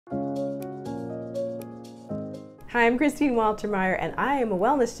Hi, I'm Christine Waltermeyer, and I am a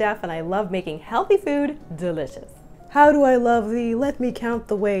wellness chef, and I love making healthy food delicious. How do I love thee? Let me count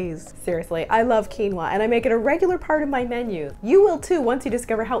the ways. Seriously, I love quinoa, and I make it a regular part of my menu. You will too once you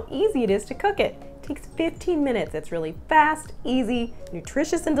discover how easy it is to cook it. It takes 15 minutes. It's really fast, easy,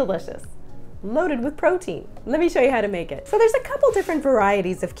 nutritious, and delicious. Loaded with protein. Let me show you how to make it. So there's a couple different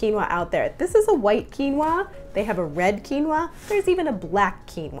varieties of quinoa out there. This is a white quinoa. They have a red quinoa. There's even a black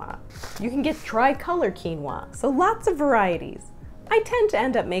quinoa. You can get tri-color quinoa, so lots of varieties. I tend to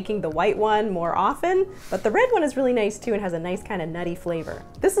end up making the white one more often, but the red one is really nice too and has a nice kind of nutty flavor.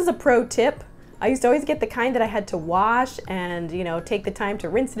 This is a pro tip. I used to always get the kind that I had to wash and, take the time to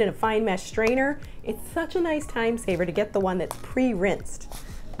rinse it in a fine mesh strainer. It's such a nice time saver to get the one that's pre-rinsed.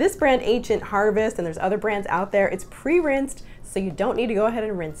 This brand, Ancient Harvest, and there's other brands out there, it's pre-rinsed, so you don't need to go ahead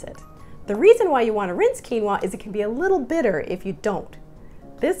and rinse it. The reason why you want to rinse quinoa is it can be a little bitter if you don't.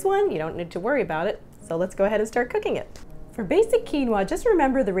 This one, you don't need to worry about it, so let's go ahead and start cooking it. For basic quinoa, just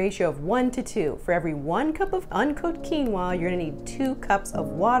remember the ratio of 1 to 2. For every 1 cup of uncooked quinoa, you're going to need 2 cups of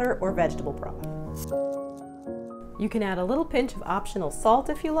water or vegetable broth. You can add a little pinch of optional salt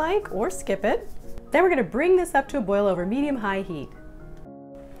if you like, or skip it. Then we're going to bring this up to a boil over medium-high heat.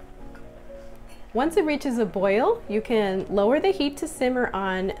 Once it reaches a boil, you can lower the heat to simmer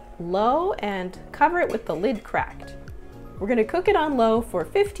on low and cover it with the lid cracked. We're going to cook it on low for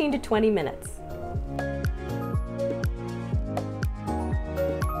 15 to 20 minutes.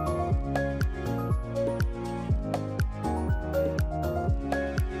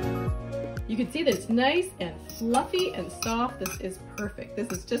 You can see that it's nice and fluffy and soft. This is perfect. This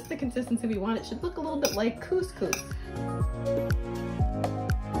is just the consistency we want. It should look a little bit like couscous.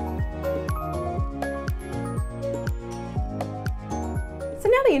 So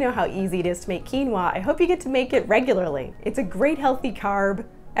now that you know how easy it is to make quinoa, I hope you get to make it regularly. It's a great healthy carb,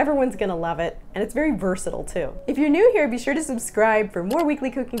 everyone's gonna love it, and it's very versatile too. If you're new here, be sure to subscribe for more weekly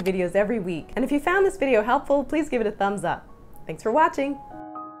cooking videos every week. And if you found this video helpful, please give it a thumbs up. Thanks for watching.